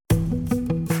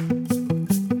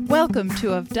Welcome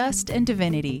to Of Dust and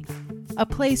Divinity, a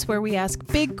place where we ask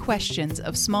big questions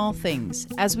of small things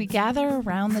as we gather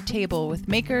around the table with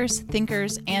makers,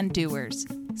 thinkers, and doers.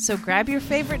 So grab your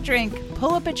favorite drink,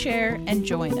 pull up a chair, and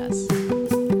join us.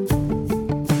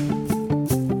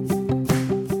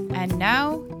 And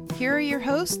now, here are your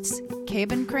hosts,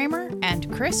 Caben Kramer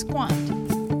and Chris Quant.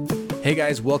 Hey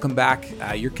guys, welcome back.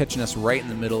 You're catching us right in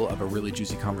the middle of a really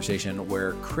juicy conversation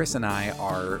where Chris and I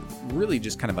are really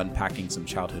just kind of unpacking some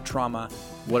childhood trauma,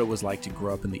 what it was like to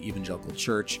grow up in the evangelical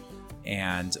church,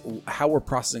 and how we're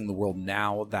processing the world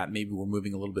now that maybe we're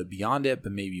moving a little bit beyond it,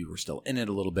 but maybe we're still in it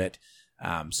a little bit.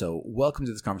 So welcome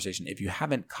to this conversation. If you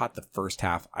haven't caught the first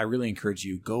half, I really encourage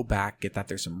you, go back, get that.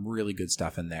 There's some really good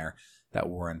stuff in there that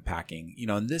we're unpacking. You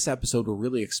know, in this episode, we're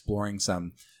really exploring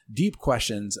some deep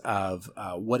questions of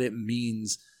what it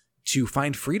means to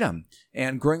find freedom.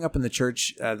 And growing up in the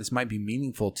church, this might be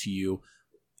meaningful to you.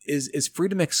 Is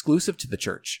freedom exclusive to the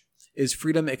church? Is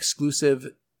freedom exclusive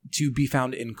to be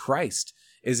found in Christ?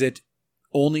 Is it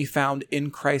only found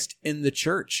in Christ in the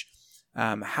church?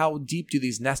 How deep do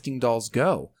these nesting dolls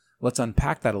go? Let's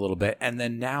unpack that a little bit. And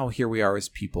then now here we are as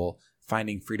people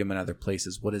finding freedom in other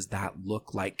places. What does that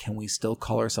look like? Can we still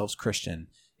call ourselves Christian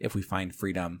if we find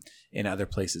freedom in other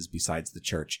places besides the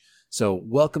church? So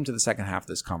welcome to the second half of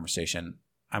this conversation.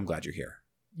 I'm glad you're here.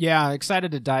 Yeah,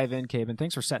 excited to dive in, Caben.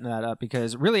 Thanks for setting that up,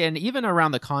 because really, and even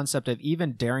around the concept of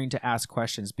even daring to ask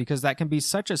questions, because that can be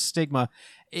such a stigma.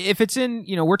 If it's in,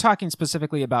 we're talking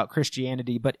specifically about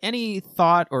Christianity, but any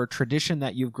thought or tradition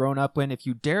that you've grown up in, if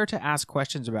you dare to ask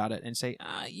questions about it and say,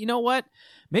 you know what,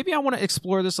 maybe I want to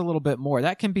explore this a little bit more,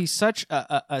 that can be such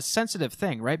a sensitive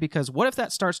thing, right? Because what if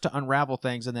that starts to unravel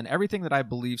things, and then everything that I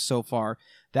believe so far,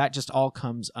 that just all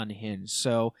comes unhinged.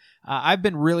 So I've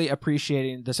been really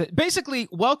appreciating this. Basically,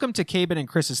 welcome to Caben and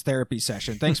Chris's therapy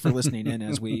session. Thanks for listening in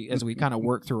as we kind of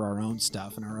work through our own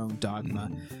stuff and our own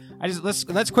dogma.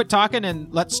 Let's quit talking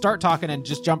and let's start talking and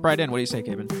just jump right in. What do you say,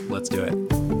 Caben? Let's do it.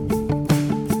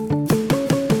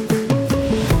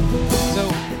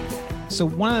 So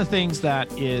one of the things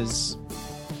that is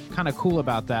kind of cool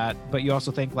about that, but you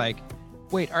also think like,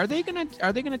 wait, are they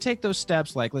gonna take those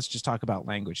steps? Like, let's just talk about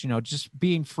language, just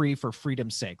being free for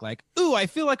freedom's sake. Like, ooh, I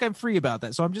feel like I'm free about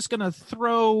that, so I'm just gonna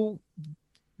throw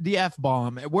the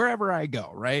F-bomb wherever I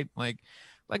go, right? Like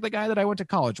the guy that I went to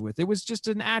college with, it was just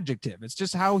an adjective. It's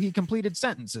just how he completed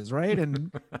sentences, right?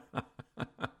 And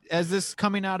as this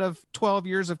coming out of 12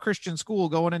 years of Christian school,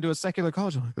 going into a secular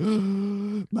college,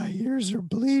 I'm like, my ears are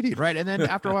bleeding, right? And then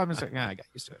after a while, I'm just like, I got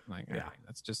used to it. I'm like, yeah,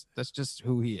 that's just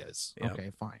who he is. Yep.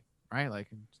 Okay, fine. Right? Like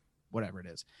whatever it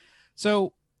is.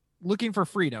 So looking for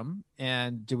freedom,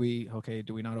 and do we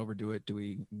not overdo it? Do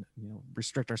we,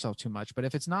 restrict ourselves too much? But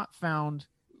if it's not found,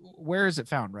 where is it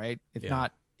found, right? If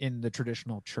not in the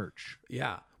traditional church.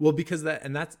 Yeah. Well, because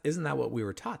isn't that what we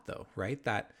were taught though, right?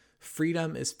 That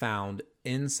freedom is found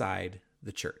inside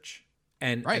the church.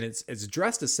 And, right. And it's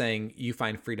dressed as saying you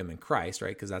find freedom in Christ,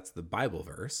 right? Because that's the Bible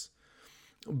verse.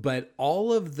 But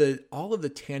all of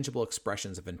the tangible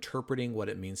expressions of interpreting what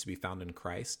it means to be found in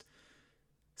Christ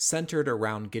centered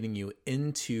around getting you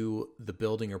into the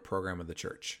building or program of the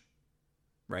church,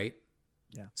 right?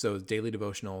 Yeah. So daily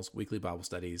devotionals, weekly Bible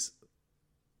studies,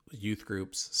 youth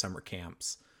groups, summer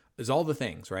camps, is all the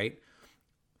things, right?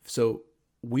 So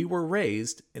we were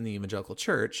raised in the evangelical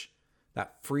church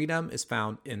that freedom is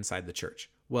found inside the church.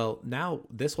 Well, now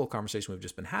this whole conversation we've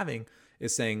just been having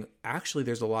is saying, actually,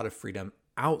 there's a lot of freedom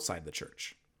outside the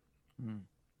church,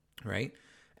 right?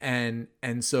 And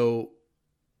so,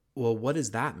 well, what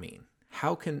does that mean?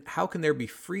 How can there be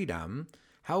freedom?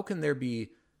 How can there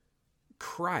be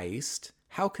Christ?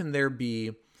 How can there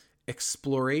be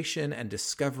exploration and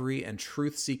discovery and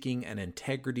truth seeking and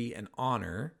integrity and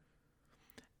honor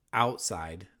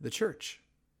outside the church,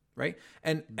 right?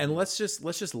 And let's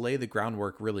just lay the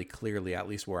groundwork really clearly, at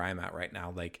least where I'm at right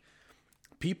now. Like,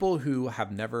 people who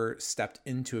have never stepped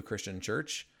into a Christian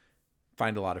church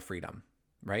find a lot of freedom,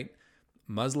 right?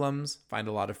 Muslims find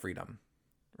a lot of freedom,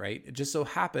 right? It just so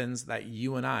happens that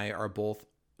you and I are both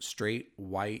straight,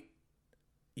 white,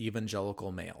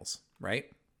 evangelical males, right?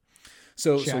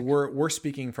 So we're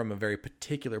speaking from a very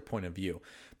particular point of view,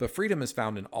 but freedom is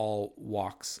found in all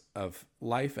walks of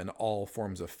life and all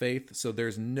forms of faith. So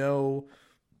there's no,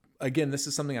 again, this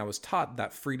is something I was taught,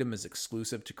 that freedom is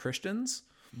exclusive to Christians.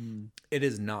 It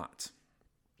is not.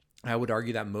 I would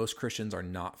argue that most Christians are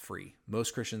not free.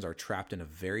 Most Christians are trapped in a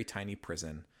very tiny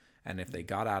prison, and if they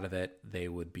got out of it, they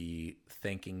would be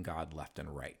thanking God left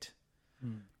and right.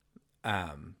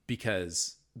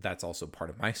 Because that's also part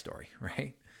of my story,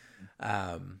 right?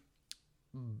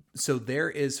 So there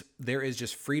is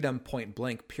just freedom, point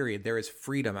blank, period. There is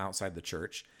freedom outside the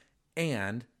church.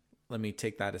 And let me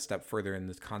take that a step further in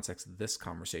the context of this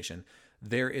conversation.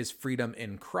 There is freedom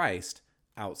in Christ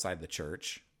outside the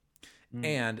church,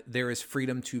 and there is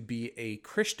freedom to be a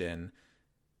Christian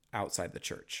outside the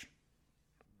church.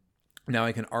 Now,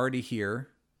 I can already hear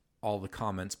all the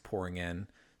comments pouring in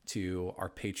to our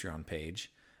Patreon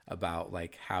page about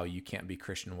like how you can't be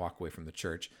Christian and walk away from the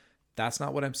church. That's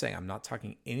not what I'm saying. I'm not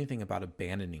talking anything about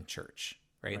abandoning church,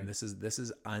 right? And this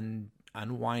is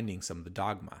unwinding some of the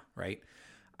dogma, right?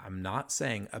 I'm not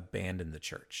saying abandon the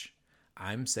church.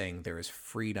 I'm saying there is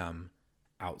freedom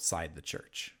outside the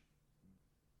church.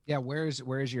 Yeah, where's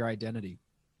your identity?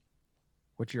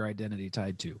 What's your identity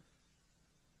tied to?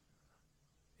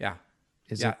 Yeah.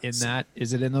 Is it in that?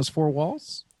 Is it in those four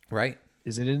walls? Right.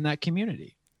 Is it in that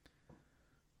community?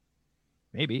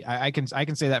 Maybe. I can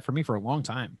say that for me for a long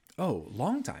time. Oh,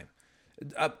 long time.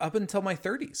 Up until my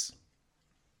 30s.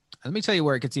 Let me tell you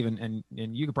where it gets even,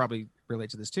 and you could probably relate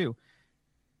to this too.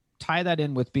 Tie that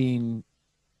in with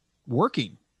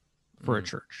working for a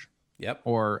church. Yep.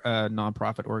 Or a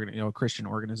nonprofit Christian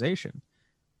organization.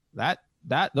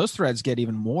 Those threads get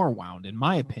even more wound, in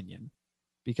my opinion,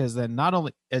 because then not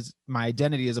only as my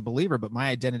identity as a believer, but my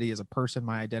identity as a person,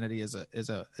 my identity as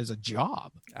a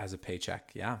job, as a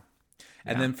paycheck. Yeah.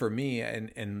 And then for me,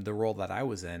 and the role that I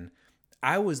was in,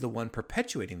 I was the one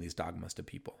perpetuating these dogmas to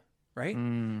people, right?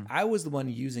 I was the one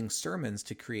using sermons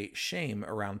to create shame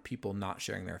around people not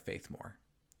sharing their faith more.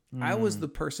 I was the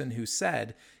person who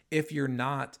said, if you're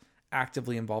not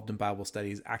actively involved in Bible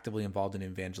studies, actively involved in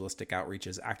evangelistic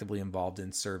outreaches, actively involved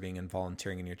in serving and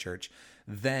volunteering in your church,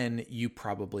 then you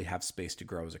probably have space to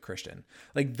grow as a Christian.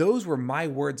 Like those were my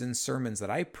words in sermons that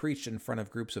I preached in front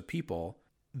of groups of people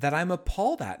that I'm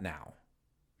appalled at now.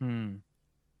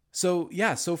 So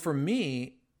yeah, so for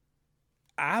me,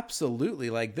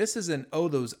 absolutely, like this isn't,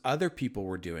 those other people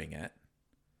were doing it.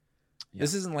 Yeah.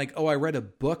 This isn't like, I read a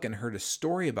book and heard a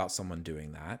story about someone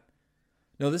doing that.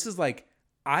 No, this is like,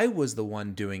 I was the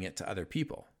one doing it to other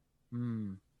people.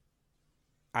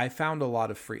 I found a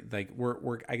lot of free, like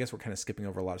I guess we're kind of skipping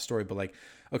over a lot of story, but like,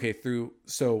 okay,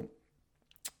 so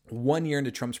 1 year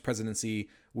into Trump's presidency,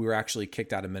 we were actually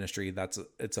kicked out of ministry. That's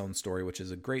its own story, which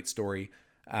is a great story.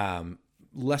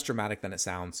 Less dramatic than it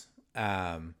sounds.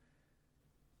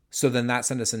 So then that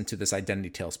sent us into this identity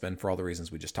tailspin for all the reasons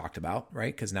we just talked about,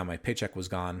 right? Because now my paycheck was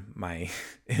gone, my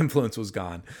influence was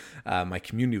gone, my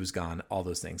community was gone, all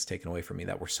those things taken away from me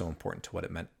that were so important to what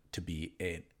it meant to be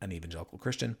an evangelical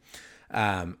Christian.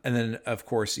 And then, of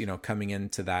course, coming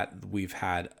into that, we've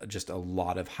had just a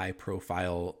lot of high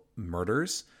profile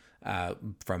murders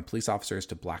from police officers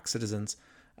to Black citizens.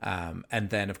 And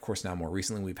then, of course, now more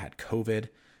recently, we've had COVID,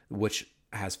 which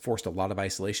has forced a lot of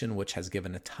isolation, which has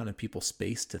given a ton of people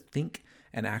space to think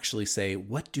and actually say,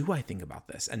 what do I think about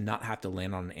this? And not have to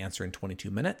land on an answer in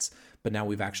 22 minutes. But now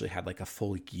we've actually had like a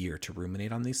full year to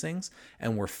ruminate on these things.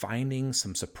 And we're finding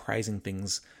some surprising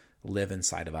things live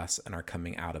inside of us and are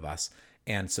coming out of us.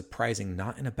 And surprising,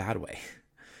 not in a bad way,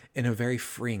 in a very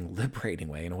freeing, liberating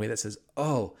way, in a way that says,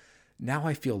 now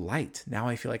I feel light. Now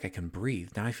I feel like I can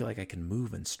breathe. Now I feel like I can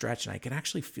move and stretch, and I can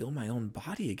actually feel my own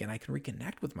body again. I can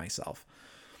reconnect with myself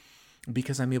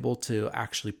because I'm able to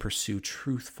actually pursue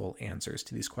truthful answers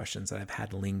to these questions that I've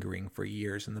had lingering for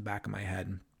years in the back of my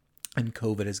head. And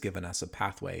COVID has given us a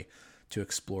pathway to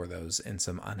explore those in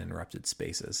some uninterrupted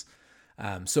spaces.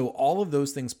 So all of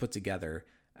those things put together,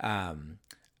 I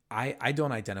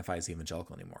don't identify as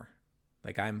evangelical anymore.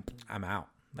 Like I'm out.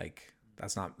 Like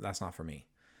that's not for me.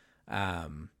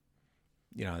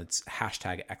 It's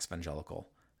 #exvangelical.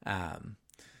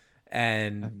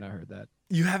 And I've not heard that.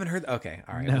 You haven't heard? Okay.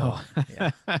 All right. No. Well,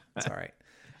 yeah, it's all right.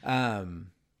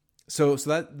 So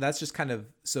that's just kind of,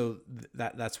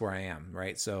 that's where I am.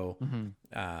 Right. So, and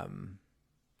I'm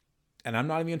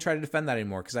not even gonna try to defend that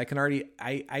anymore. Cause I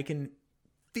can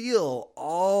feel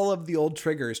all of the old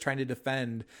triggers trying to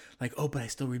defend, like, but I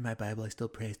still read my Bible. I still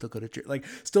pray. I still go to church. Like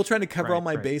still trying to cover all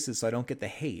my bases so I don't get the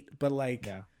hate, but like,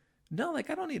 no, like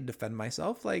I don't need to defend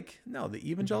myself. Like, no, the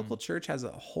evangelical church has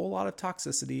a whole lot of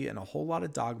toxicity and a whole lot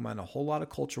of dogma and a whole lot of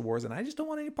culture wars. And I just don't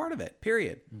want any part of it,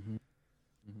 period.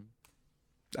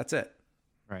 That's it.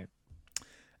 Right.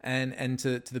 And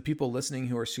to the people listening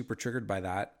who are super triggered by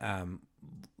that,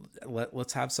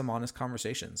 let's have some honest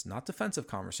conversations, not defensive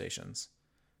conversations,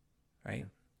 right?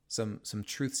 Some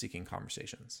truth seeking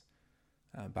conversations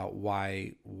about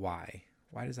why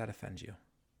does that offend you?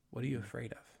 What are you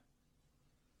afraid of?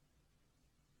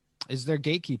 Is there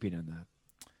gatekeeping in that?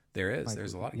 There is. Like,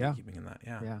 there's a lot of gatekeeping in that.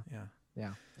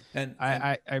 Yeah. And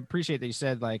I appreciate that you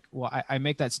said like, well, I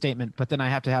make that statement, but then I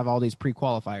have to have all these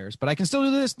pre-qualifiers, but I can still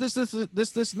do this,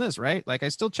 and this, right? Like I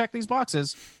still check these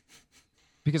boxes.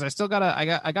 because I still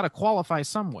gotta qualify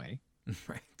some way,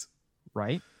 Right.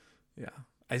 right? Yeah.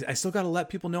 I still got to let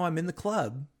people know I'm in the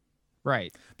club.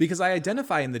 Right. Because I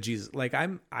identify in the Jesus, like I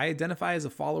identify as a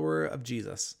follower of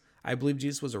Jesus. I believe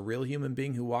Jesus was a real human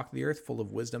being who walked the earth full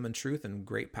of wisdom and truth and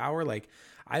great power. Like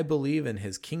I believe in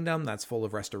his kingdom that's full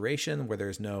of restoration, where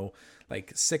there's no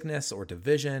like sickness or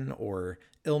division or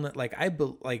illness. Like I'm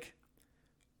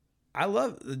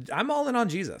all in on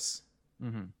Jesus.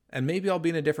 Mm-hmm. And maybe I'll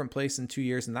be in a different place in 2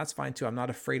 years, and that's fine too. I'm not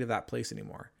afraid of that place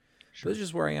anymore. Sure. This is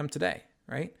just where I am today.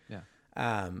 Right. Yeah.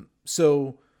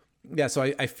 So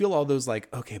I feel all those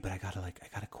like, okay, but I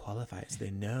gotta qualify it so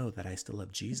they know that I still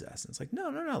love Jesus. And it's like, no.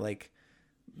 Like,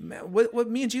 man, what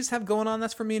me and Jesus have going on,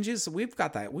 that's for me and Jesus. We've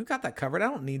got that covered. I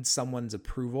don't need someone's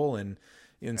approval in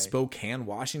Right. Spokane,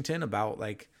 Washington about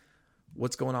like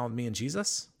what's going on with me and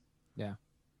Jesus. Yeah.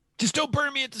 Just don't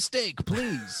burn me at the stake,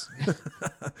 please.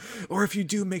 Or if you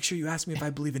do, make sure you ask me if I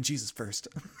believe in Jesus first.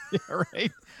 Yeah,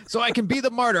 right. So I can be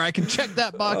the martyr. I can check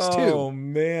that box Oh too.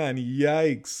 man,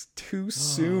 yikes. Too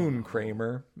soon,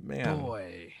 Kramer. Man.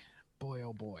 Boy,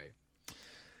 oh boy.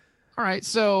 All right,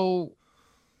 so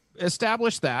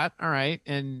establish that. All right,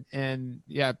 and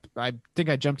yeah, I think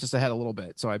I jumped us ahead a little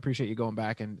bit. So I appreciate you going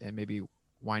back and maybe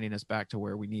winding us back to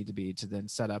where we need to be to then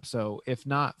set up. So if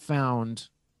not found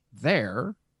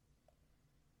there,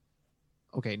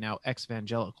 okay, now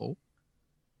ex-evangelical,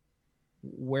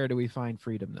 where do we find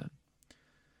freedom then?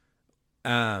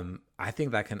 I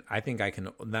think I can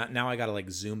now I got to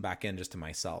like zoom back in just to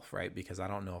myself, right? Because I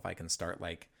don't know if I can start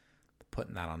like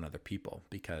putting that on other people,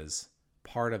 because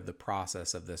part of the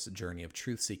process of this journey of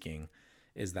truth seeking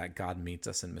is that God meets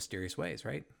us in mysterious ways,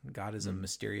 right? God is a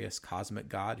mysterious cosmic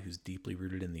God who's deeply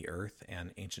rooted in the earth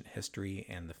and ancient history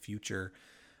and the future.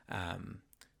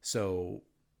 So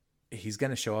he's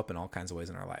going to show up in all kinds of ways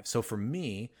in our lives. So for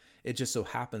me, it just so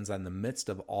happens that in the midst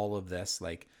of all of this,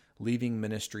 like leaving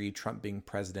ministry, Trump being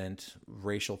president,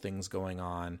 racial things going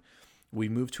on, we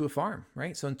moved to a farm,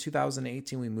 right? So in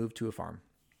 2018, we moved to a farm,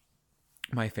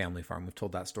 my family farm. We've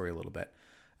told that story a little bit.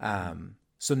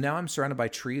 So now I'm surrounded by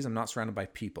trees. I'm not surrounded by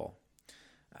people.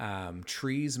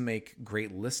 Trees make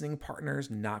great listening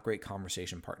partners, not great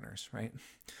conversation partners, right?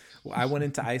 Well, I went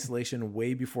into isolation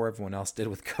way before everyone else did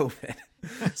with COVID.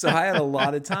 So I had a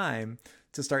lot of time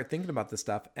to start thinking about this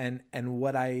stuff. And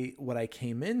what I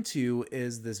came into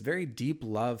is this very deep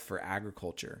love for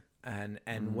agriculture. And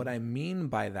what I mean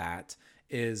by that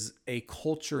is a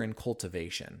culture in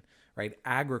cultivation, right?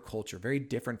 Agriculture, very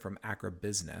different from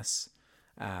agribusiness,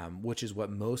 which is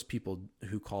what most people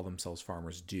who call themselves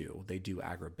farmers do. They do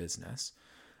agribusiness.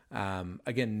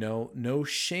 Again, no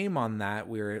shame on that.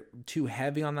 We're too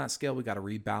heavy on that scale. We got to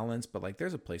rebalance, but like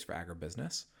there's a place for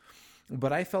agribusiness.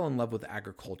 But I fell in love with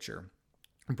agriculture,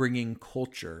 bringing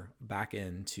culture back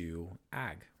into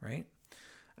ag, right?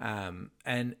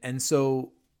 And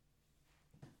so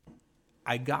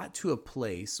I got to a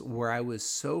place where I was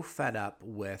so fed up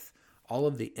with all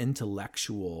of the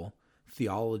intellectual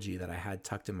theology that I had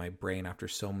tucked in my brain after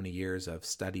so many years of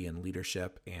study and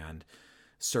leadership and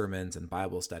sermons and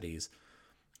Bible studies,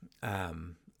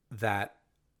 that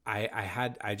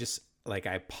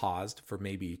I paused for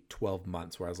maybe 12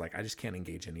 months where I was like, I just can't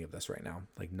engage any of this right now.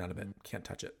 Like none of it, can't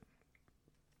touch it.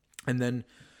 And then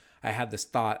I had this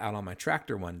thought out on my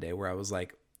tractor one day where I was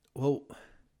like, well,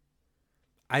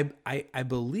 I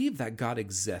believe that God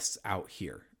exists out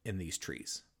here in these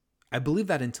trees. I believe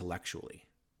that intellectually.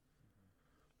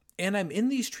 And I'm in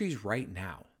these trees right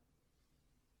now.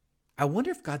 I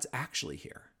wonder if God's actually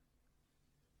here.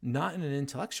 Not in an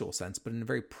intellectual sense, but in a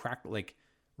very practical, like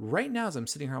right now as I'm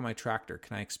sitting here on my tractor,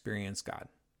 can I experience God?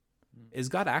 Is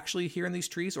God actually here in these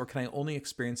trees, or can I only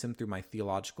experience him through my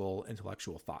theological,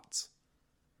 intellectual thoughts?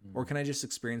 Or can I just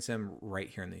experience him right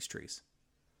here in these trees?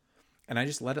 And I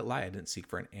just let it lie. I didn't seek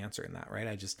for an answer in that, right?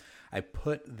 I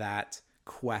put that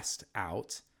quest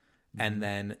out and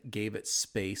then gave it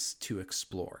space to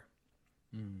explore.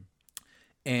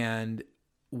 And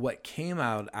what came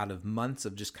out of months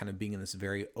of just kind of being in this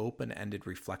very open-ended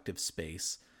reflective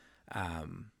space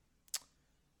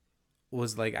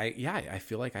was like, I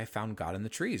feel like I found God in the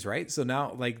trees, right? So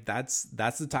now like that's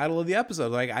the title of the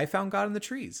episode. Like I found God in the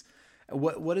trees.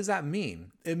 What does that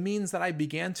mean? It means that I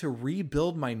began to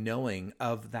rebuild my knowing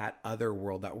of that other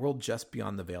world, that world just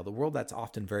beyond the veil, the world that's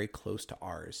often very close to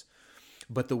ours,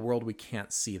 but the world we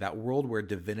can't see, that world where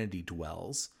divinity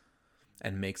dwells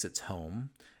and makes its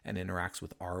home and interacts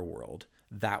with our world,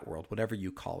 that world, whatever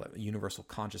you call it, universal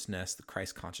consciousness, the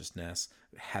Christ consciousness,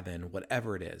 heaven,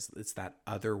 whatever it is, it's that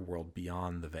other world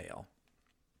beyond the veil.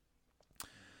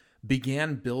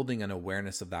 Began building an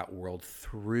awareness of that world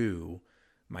through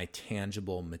my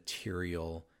tangible,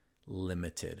 material,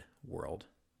 limited world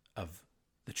of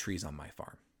the trees on my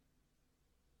farm.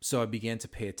 So I began to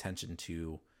pay attention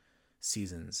to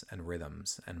seasons and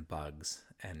rhythms and bugs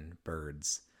and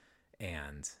birds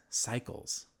and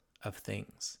cycles of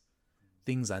things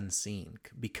unseen,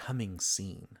 becoming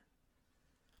seen.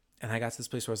 And I got to this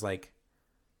place where I was like,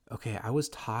 okay, I was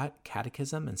taught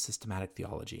catechism and systematic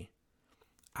theology.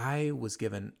 I was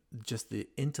given just the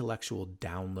intellectual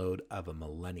download of a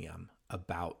millennium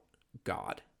about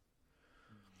God.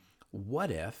 What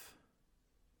if,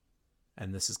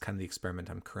 and this is kind of the experiment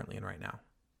I'm currently in right now,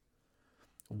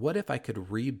 what if I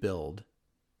could rebuild?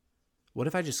 What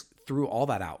if I just threw all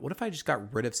that out? What if I just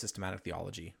got rid of systematic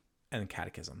theology and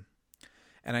catechism?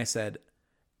 And I said,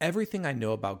 everything I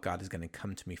know about God is going to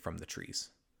come to me from the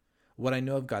trees. What I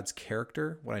know of God's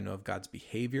character, what I know of God's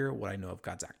behavior, what I know of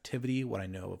God's activity, what I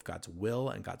know of God's will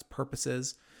and God's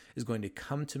purposes is going to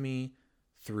come to me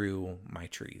through my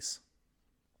trees.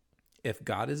 If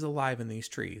God is alive in these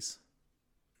trees,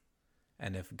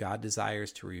 and if God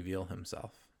desires to reveal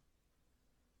himself,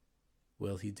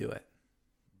 will he do it?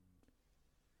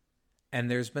 And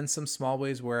there's been some small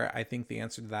ways where I think the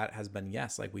answer to that has been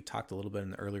yes. Like we talked a little bit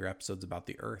in the earlier episodes about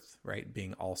the earth, right?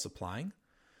 Being all supplying.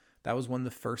 That was one of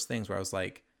the first things where I was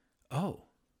like, oh,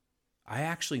 I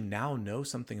actually now know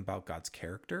something about God's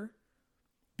character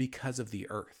because of the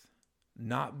earth,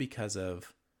 not because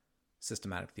of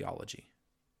systematic theology.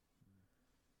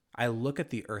 I look at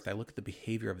the earth, I look at the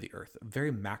behavior of the earth,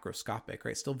 very macroscopic,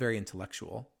 right? Still very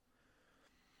intellectual.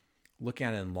 Looking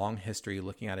at it in long history,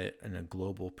 looking at it in a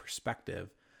global perspective,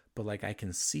 but like I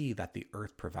can see that the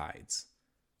earth provides.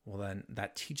 Well, then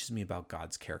that teaches me about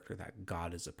God's character, that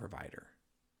God is a provider.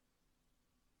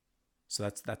 So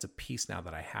that's a piece now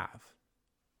that I have.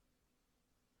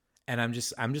 And I'm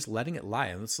just letting it lie.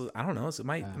 And I don't know, it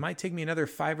might take me another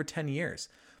 5 or 10 years,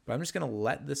 but I'm just going to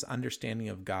let this understanding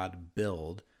of God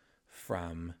build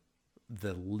from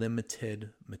the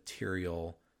limited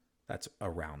material that's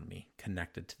around me,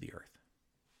 connected to the earth.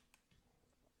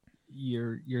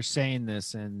 You're saying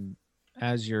this, and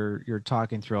as you're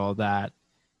talking through all that,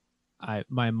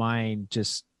 my mind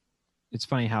just, it's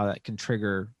funny how that can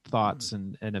trigger thoughts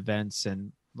and events,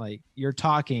 and like you're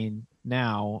talking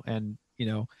now and, you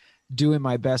know, doing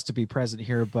my best to be present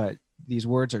here, but these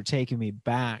words are taking me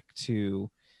back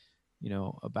to, you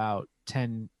know, about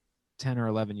 10 or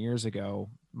 11 years ago,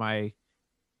 my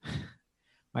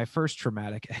first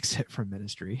traumatic exit from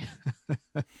ministry.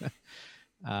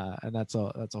 And that's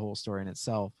a whole story in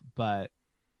itself, but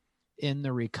in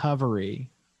the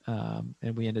recovery,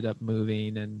 and we ended up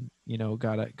moving and, you know,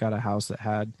 got a house that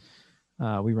had,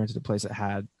 we rented a place that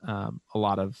had a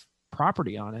lot of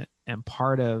property on it. And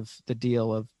part of the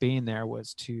deal of being there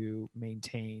was to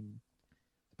maintain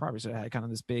the property. So it had kind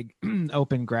of this big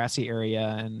open grassy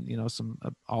area and, you know, some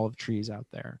olive trees out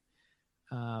there.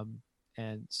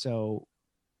 And so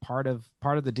part of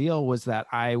the deal was that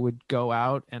I would go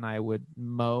out and I would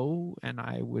mow and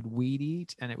I would weed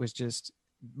eat. And it was just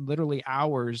literally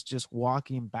hours just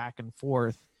walking back and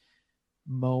forth,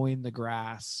 mowing the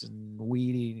grass and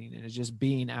weeding, and just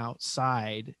being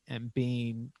outside and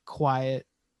being quiet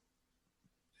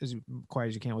as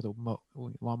you can with a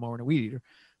lawnmower and a weed eater,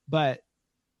 but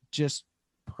just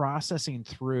processing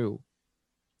through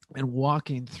and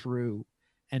walking through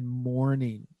and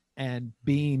mourning and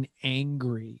being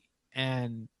angry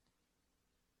and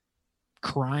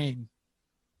crying,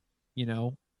 you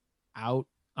know, out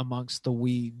amongst the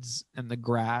weeds and the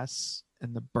grass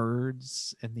and the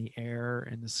birds and the air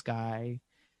and the sky.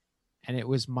 And it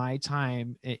was my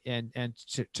time and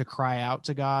to cry out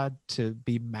to God, to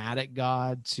be mad at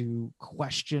God, to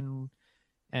question.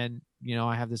 And, you know,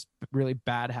 I have this really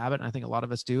bad habit, and I think a lot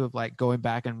of us do, of like going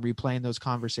back and replaying those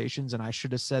conversations. And I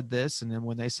should have said this. And then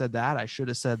when they said that, I should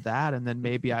have said that. And then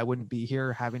maybe I wouldn't be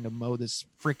here having to mow this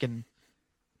freaking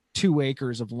 2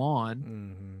 acres of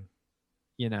lawn,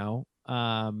 you know?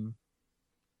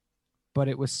 But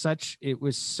it was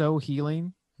so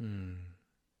healing.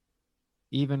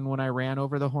 Even when I ran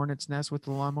over the hornet's nest with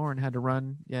the lawnmower and had to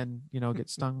run and, you know, get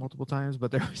stung multiple times.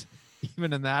 But there was,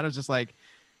 even in that, I was just like,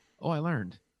 oh, I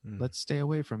learned. Let's stay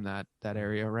away from that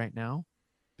area right now,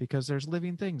 because there's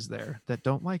living things there that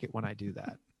don't like it when I do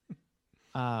that.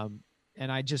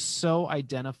 And I just so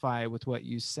identify with what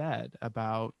you said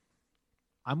about,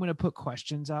 I'm going to put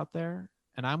questions out there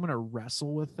and I'm going to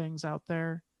wrestle with things out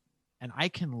there, and I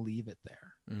can leave it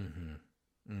there.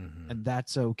 And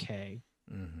that's okay.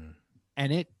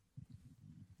 And it,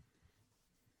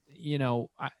 you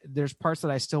know, there's parts that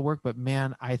I still work, but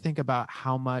man, I think about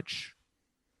how much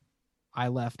I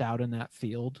left out in that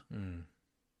field, and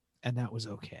that was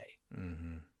okay.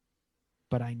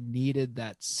 but I needed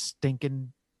that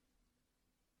stinking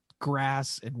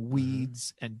grass and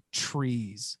weeds and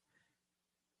trees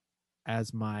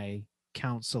as my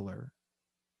counselor,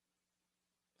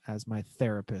 as my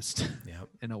therapist. Yep.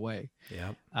 In a way.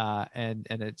 Yep. And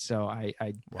it's, so I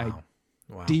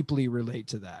Wow. deeply relate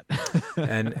to that.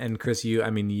 and Chris, you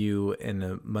in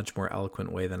a much more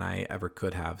eloquent way than I ever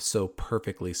could have, so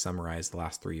perfectly summarized the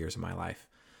last 3 years of my life.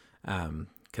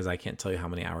 Because I can't tell you how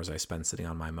many hours I spend sitting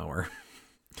on my mower.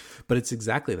 But it's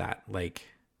exactly that. Like,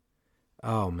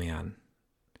 oh man.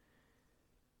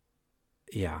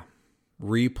 Yeah.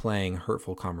 Replaying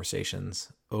hurtful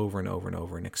conversations over and over and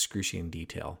over in excruciating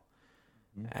detail.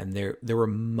 Mm-hmm. And there were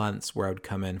months where I would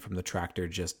come in from the tractor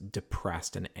just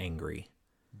depressed and angry.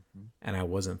 Mm-hmm. And I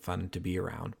wasn't fun to be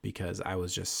around because I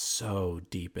was just so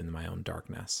deep in my own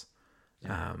darkness.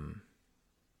 Yeah.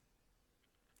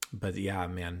 But yeah,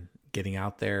 man, getting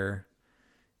out there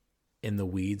in the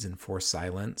weeds and forced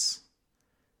silence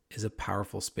is a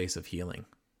powerful space of healing.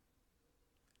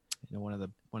 You know, one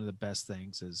of the best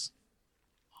things is,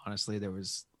 honestly, there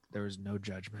was no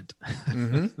judgment.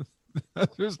 Mm-hmm.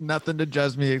 There's nothing to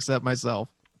judge me except myself.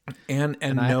 And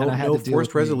no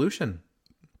forced resolution.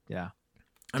 Yeah.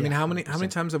 I mean, how many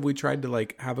times have we tried to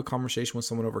like have a conversation with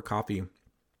someone over coffee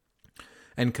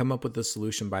and come up with a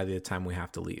solution by the time we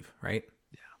have to leave, right?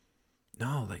 Yeah.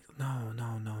 No.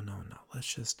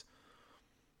 Let's just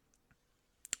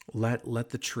let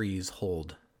the trees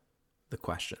hold the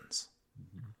questions,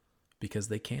 because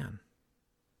they can.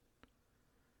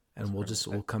 And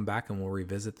we'll come back and we'll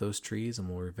revisit those trees and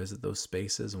we'll revisit those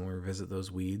spaces and we'll revisit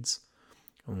those weeds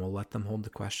and we'll let them hold the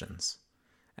questions.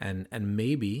 And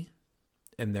maybe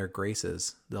in their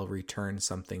graces, they'll return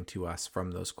something to us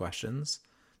from those questions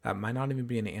that might not even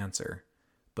be an answer,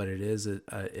 but it is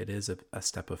a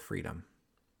step of freedom.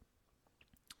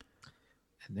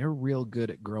 And they're real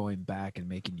good at growing back and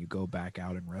making you go back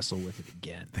out and wrestle with it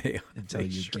again until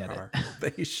you get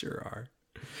it. They sure are.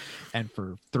 And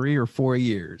for 3 or 4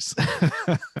 years,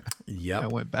 yep, I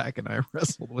went back and I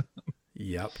wrestled with them.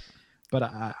 Yep. But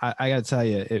I got to tell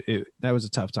you, that was a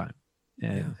tough time,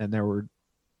 and there were.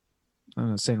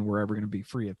 I'm not saying we're ever going to be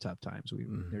free of tough times.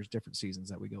 There's different seasons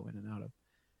that we go in and out of.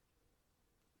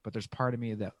 But there's part of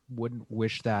me that wouldn't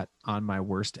wish that on my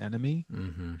worst enemy,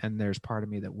 and there's part of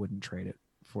me that wouldn't trade it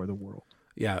for the world.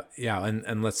 Yeah.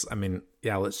 And let's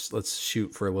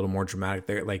shoot for a little more dramatic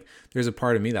there. Like, there's a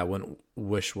part of me that wouldn't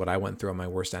wish what I went through on my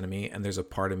worst enemy. And there's a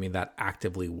part of me that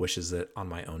actively wishes it on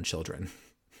my own children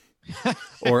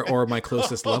or my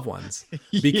closest loved ones,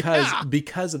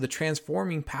 because of the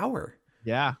transforming power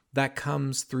that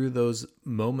comes through those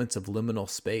moments of liminal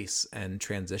space and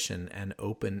transition and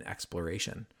open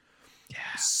exploration. Yeah.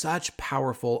 Such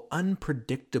powerful,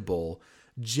 unpredictable,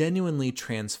 genuinely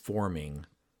transforming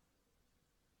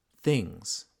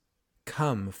things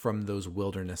come from those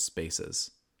wilderness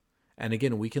spaces. And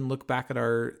again, we can look back at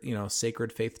our,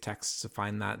 sacred faith texts to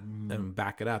find that and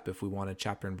back it up. If we want to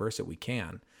chapter and verse it, we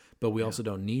can, but we also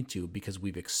don't need to, because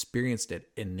we've experienced it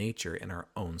in nature, in our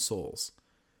own souls.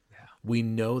 Yeah. We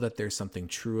know that there's something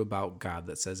true about God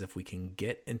that says if we can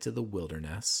get into the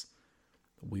wilderness,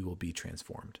 we will be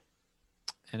transformed.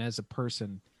 And as a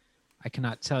person, I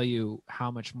cannot tell you how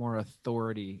much more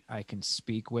authority I can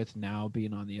speak with now,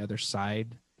 being on the other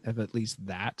side of at least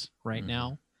that right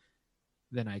now,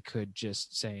 than I could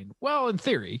just saying, well, in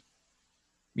theory,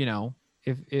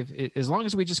 if as long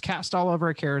as we just cast all of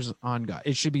our cares on God,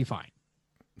 it should be fine.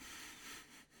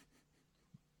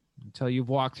 Until you've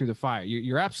walked through the fire.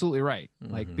 You're absolutely right.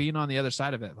 Like, being on the other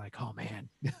side of it, like, oh man,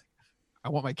 I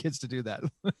want my kids to do that.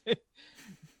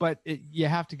 But you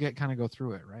have to go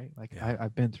through it, right? Like,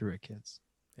 I've been through it, kids.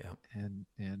 Yeah. And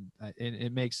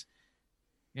it makes,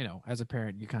 as a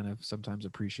parent, you kind of sometimes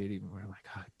appreciate even when you're like,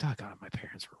 oh, doggone, my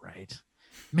parents were right.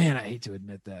 Man, I hate to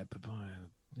admit that, but boy,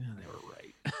 they were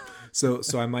right. So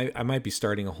I might be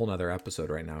starting a whole nother episode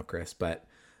right now, Chris, but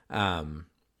my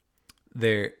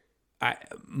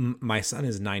son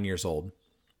is 9 years old,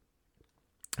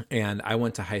 and I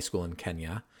went to high school in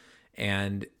Kenya.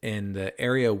 And in the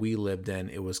area we lived in,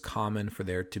 it was common for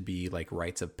there to be like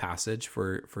rites of passage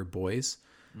for boys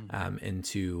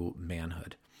into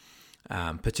manhood.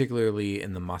 Particularly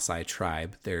in the Maasai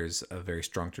tribe, there's a very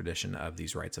strong tradition of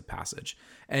these rites of passage.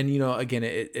 And, again,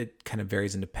 it kind of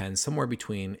varies and depends. Somewhere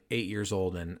between 8 years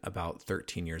old and about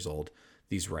 13 years old,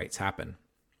 these rites happen.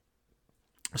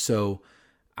 So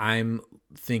I'm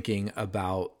thinking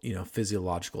about,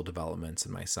 physiological developments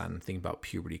in my son. I'm thinking about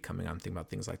puberty coming on. I'm thinking about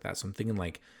things like that. So I'm thinking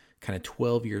like kind of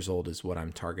 12 years old is what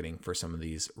I'm targeting for some of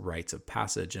these rites of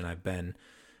passage. And I've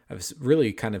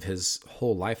really kind of his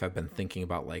whole life, I've been thinking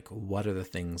about like, what are the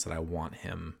things that I want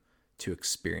him to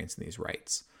experiencing these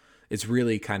rites. It's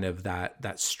really kind of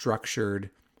that structured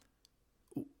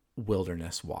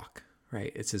wilderness walk,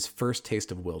 right? It's his first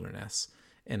taste of wilderness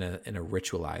in a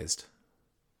ritualized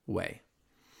way.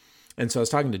 And so I was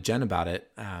talking to Jen about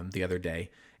it the other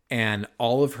day, and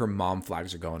all of her mom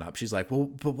flags are going up. She's like, well,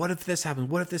 but what if this happens?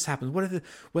 What if this happens?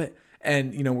 What?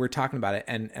 And, we're talking about it.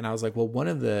 And I was like, well, one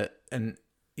of the things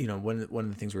we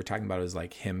were talking about is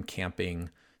like him camping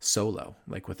solo,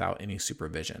 like without any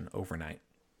supervision overnight.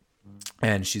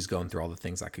 And she's going through all the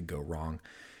things that could go wrong.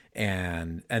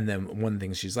 And then one of the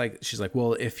things she's like,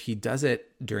 well, if he does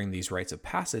it during these rites of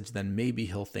passage, then maybe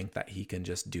he'll think that he can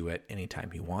just do it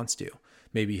anytime he wants to.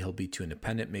 Maybe he'll be too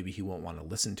independent. Maybe he won't want to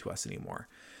listen to us anymore.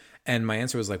 And my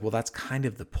answer was like, well, that's kind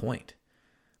of the point.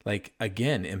 Like,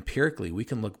 again, empirically, we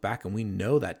can look back and we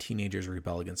know that teenagers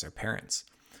rebel against their parents.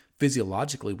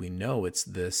 Physiologically, we know it's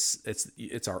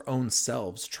our own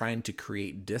selves trying to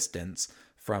create distance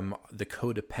from the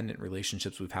codependent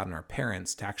relationships we've had in our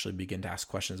parents to actually begin to ask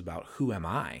questions about who am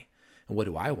I and what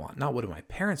do I want? Not what do my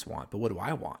parents want, but what do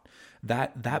I want?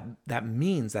 That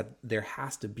means that there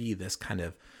has to be this kind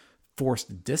of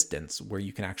forced distance where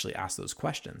you can actually ask those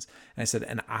questions. And I said,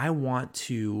 and I want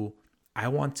to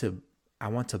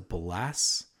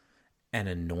bless and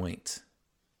anoint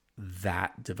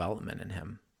that development in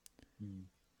him.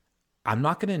 I'm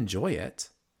not going to enjoy it.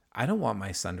 I don't want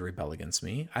my son to rebel against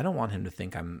me. I don't want him to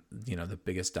think I'm, the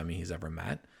biggest dummy he's ever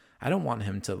met. I don't want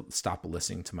him to stop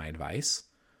listening to my advice.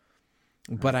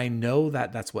 But I know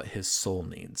that that's what his soul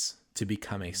needs to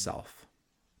become a self.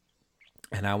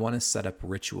 And I want to set up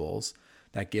rituals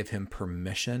that give him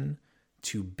permission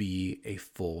to be a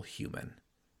full human.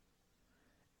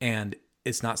 And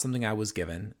it's not something I was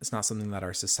given. It's not something that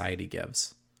our society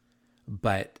gives.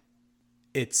 But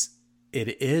it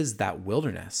is that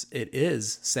wilderness. It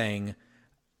is saying,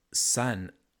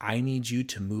 son, I need you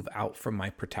to move out from my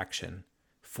protection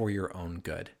for your own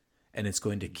good. And it's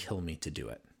going to kill me to do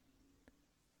it.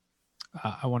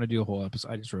 I want to do a whole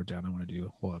episode. I just wrote down, I want to do a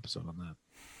whole episode on that.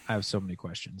 I have so many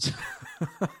questions.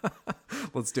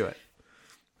 Let's do it.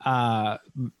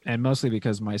 And mostly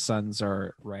because my sons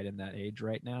are right in that age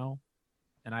right now.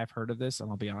 And I've heard of this, and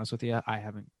I'll be honest with you, I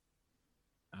haven't.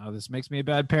 This makes me a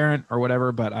bad parent or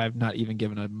whatever, but I've not even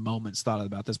given a moment's thought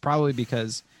about this. Probably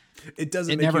because it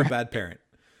doesn't make you a bad parent.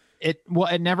 It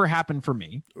never happened for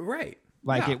me. Right.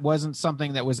 Like It wasn't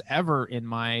something that was ever in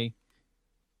my,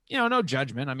 no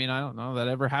judgment. I mean, I don't know that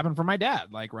ever happened for my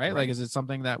dad. Like, right? Like, is it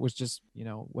something that was just,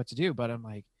 what to do? But I'm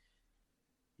like,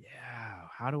 yeah,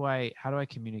 how do I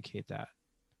communicate that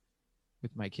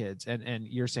with my kids? And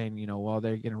you're saying, well,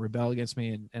 they're going to rebel against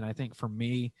me. And I think for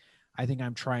me,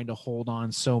 I'm trying to hold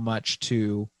on so much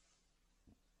to,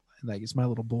 like, it's my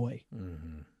little boy.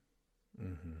 Mm-hmm.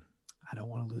 Mm-hmm. I don't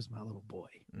want to lose my little boy.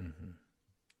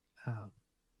 Mm-hmm.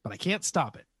 But I can't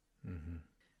stop it. Mm-hmm.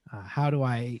 How do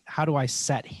I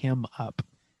set him up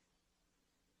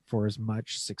for as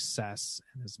much success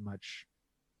and as much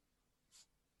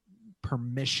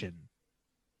permission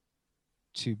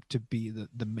to be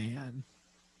the man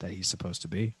that he's supposed to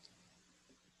be?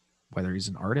 Whether he's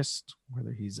an artist,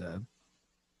 whether he's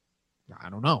I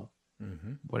don't know,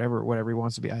 mm-hmm. whatever he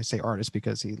wants to be. I say artist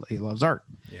because he loves art.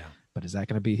 Yeah. But is that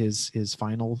going to be his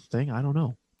final thing? I don't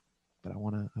know. But I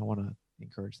want to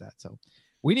encourage that. So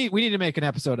we need to make an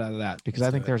episode out of that, because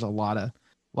I think there's a lot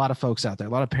of folks out there,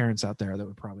 a lot of parents out there that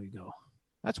would probably go,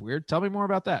 "That's weird. Tell me more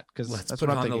about that." Because let's that's put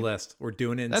what it I'm on thinking. the list. We're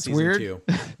doing it in That's season weird. 2.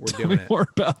 We're Tell doing me it. more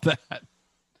about that.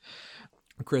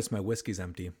 Chris, my whiskey's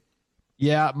empty.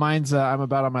 Yeah, mine's. I'm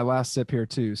about on my last sip here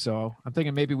too, so I'm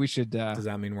thinking maybe we should. Does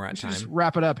that mean we're at time? Just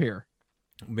wrap it up here.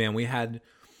 Man,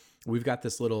 we've got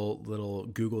this little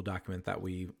Google document that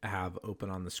we have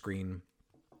open on the screen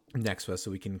next to us,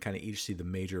 so we can kind of each see the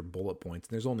major bullet points.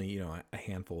 And there's only a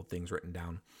handful of things written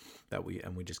down that we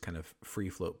just kind of free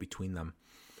float between them.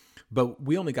 But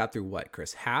we only got through what,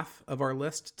 Chris? Half of our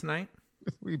list tonight.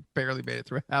 We barely made it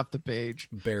through half the page.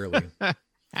 Barely.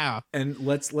 How? And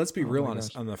let's be real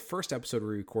honest. Gosh. On the first episode we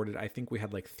recorded, I think we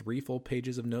had like 3 full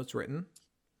pages of notes written.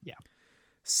 Yeah.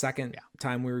 Second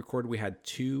time we recorded, we had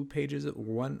 2 pages, a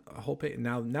whole page.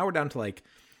 Now we're down to like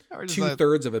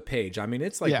 2/3 of a page. I mean,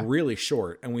 it's like really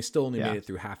short, and we still only made it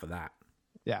through half of that.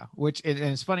 Yeah. And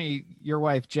it's funny. Your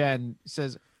wife, Jen,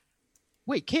 says,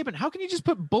 "Wait, Caben, how can you just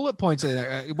put bullet points in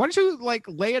there? Why don't you like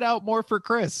lay it out more for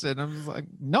Chris?" And I'm like,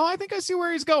 "No, I think I see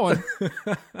where he's going.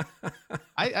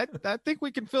 I think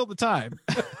we can fill the time."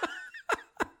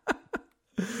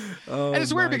 Oh, and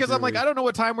it's weird because I'm like, I don't know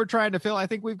what time we're trying to fill. I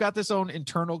think we've got this own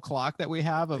internal clock that we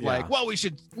have of like, well, we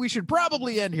should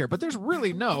probably end here, but there's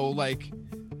really no like,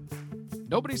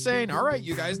 nobody's saying, all right,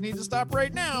 you guys need to stop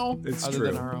right now. It's other true.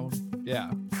 than our own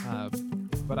Yeah.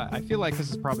 But I feel like this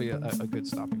is probably a good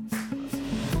stopping point for us.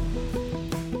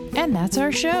 And that's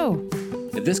our show.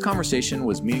 If this conversation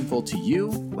was meaningful to you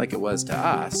like it was to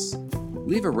us,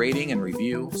 leave a rating and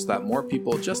review so that more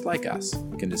people just like us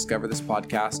can discover this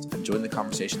podcast and join the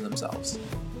conversation themselves.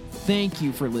 Thank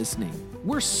you for listening.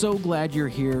 We're so glad you're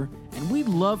here, and we'd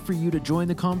love for you to join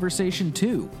the conversation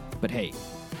too. But hey,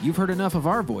 you've heard enough of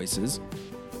our voices.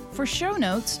 For show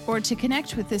notes or to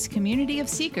connect with this community of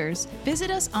seekers,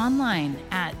 visit us online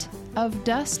at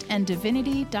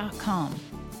ofdustanddivinity.com.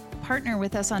 Partner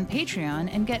with us on Patreon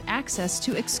and get access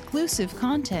to exclusive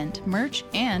content, merch,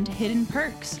 and hidden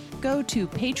perks. Go to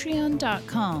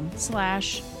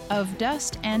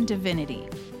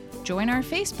patreon.com/ofdustanddivinity. Join our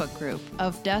Facebook group,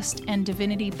 Of Dust and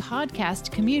Divinity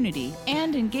Podcast Community,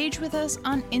 and engage with us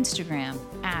on Instagram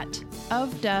at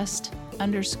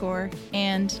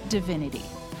ofdust_and_divinity.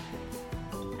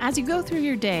 As you go through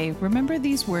your day, remember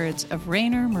these words of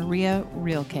Rainer Maria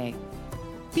Rilke.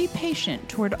 Be patient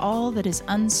toward all that is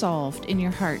unsolved in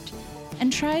your heart,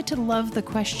 and try to love the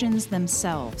questions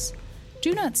themselves.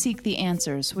 Do not seek the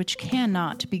answers which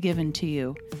cannot be given to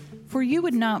you, for you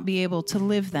would not be able to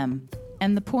live them.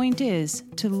 And the point is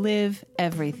to live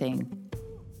everything.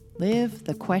 Live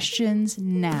the questions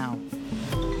now.